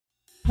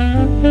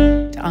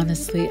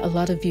honestly, a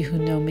lot of you who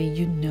know me,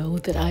 you know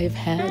that I have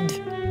had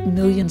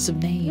millions of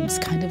names,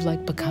 kind of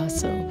like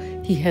Picasso.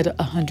 He had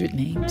 100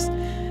 names.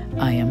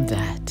 I am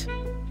that,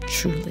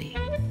 truly.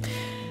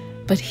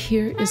 But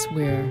here is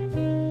where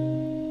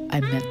I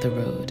met the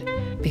road,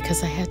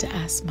 because I had to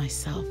ask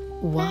myself,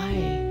 why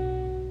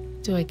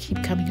do I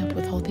keep coming up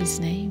with all these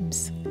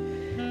names?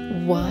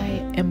 Why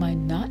am I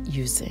not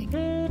using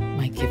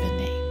my given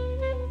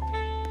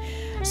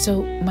name?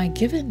 So my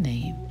given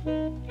name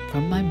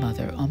from my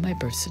mother on my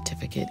birth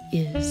certificate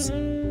is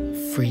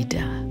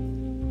Freida,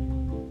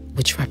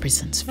 which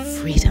represents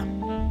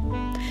freedom.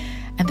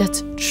 And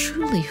that's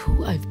truly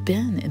who I've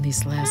been in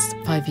these last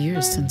 5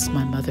 years since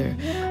my mother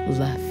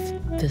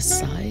left this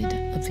side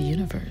of the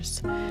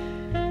universe.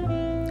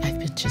 I've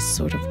been just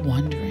sort of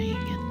wandering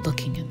and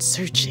looking and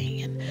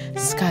searching and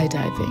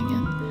skydiving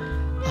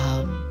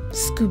and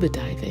scuba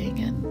diving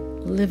and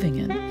living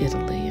in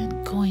Italy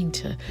and going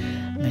to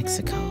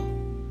Mexico.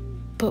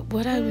 But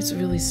what I was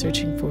really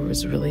searching for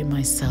was really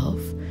myself,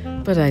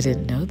 but I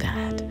didn't know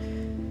that.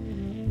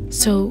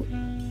 So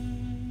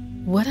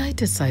what I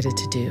decided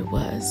to do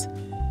was,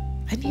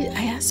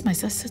 I asked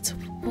myself, I said, so,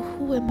 well,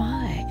 who am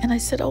I? And I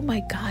said, oh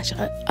my gosh,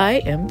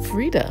 I am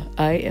Freida.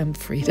 I am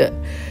Freida.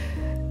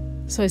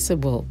 So I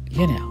said, well,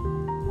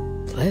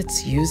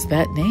 let's use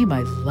that name. I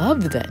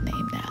love that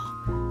name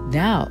now.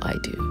 Now I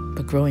do,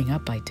 but growing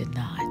up I did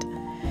not.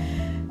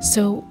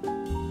 So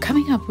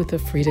coming up with the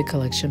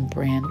TheFreidaCollection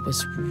brand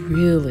was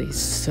really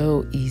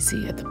so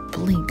easy at the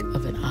blink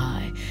of an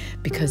eye,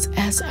 because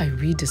as I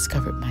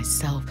rediscovered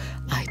myself,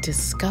 I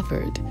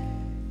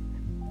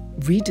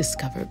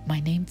rediscovered my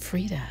name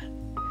Freida.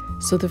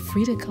 So the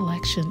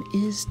TheFreidaCollection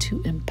is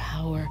to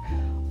empower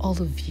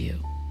all of you,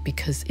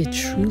 because it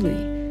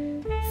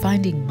truly,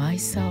 finding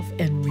myself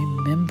and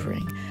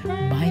remembering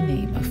my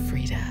name of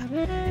Freida,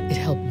 it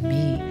helped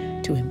me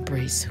to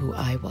embrace who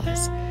I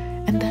was.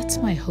 And that's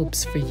my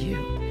hopes for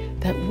you,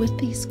 that with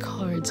these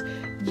cards,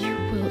 you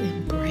will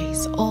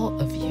embrace all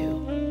of you,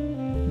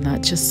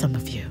 not just some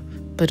of you,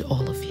 but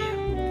all of you,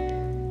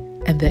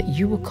 and that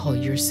you will call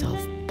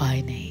yourself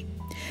by name.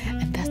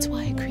 And that's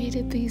why I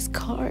created these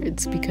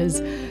cards,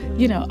 because,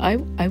 I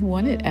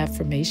wanted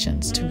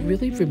affirmations to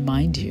really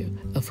remind you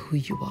of who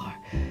you are.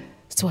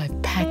 So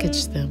I've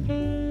packaged them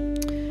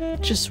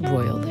just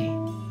royally,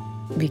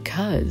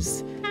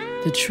 because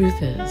the truth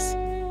is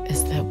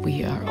that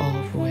we are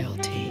all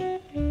royalty.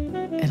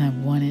 And I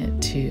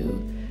wanted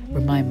to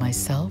remind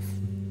myself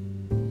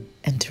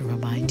and to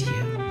remind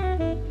you.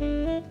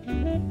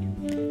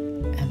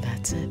 And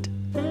that's it.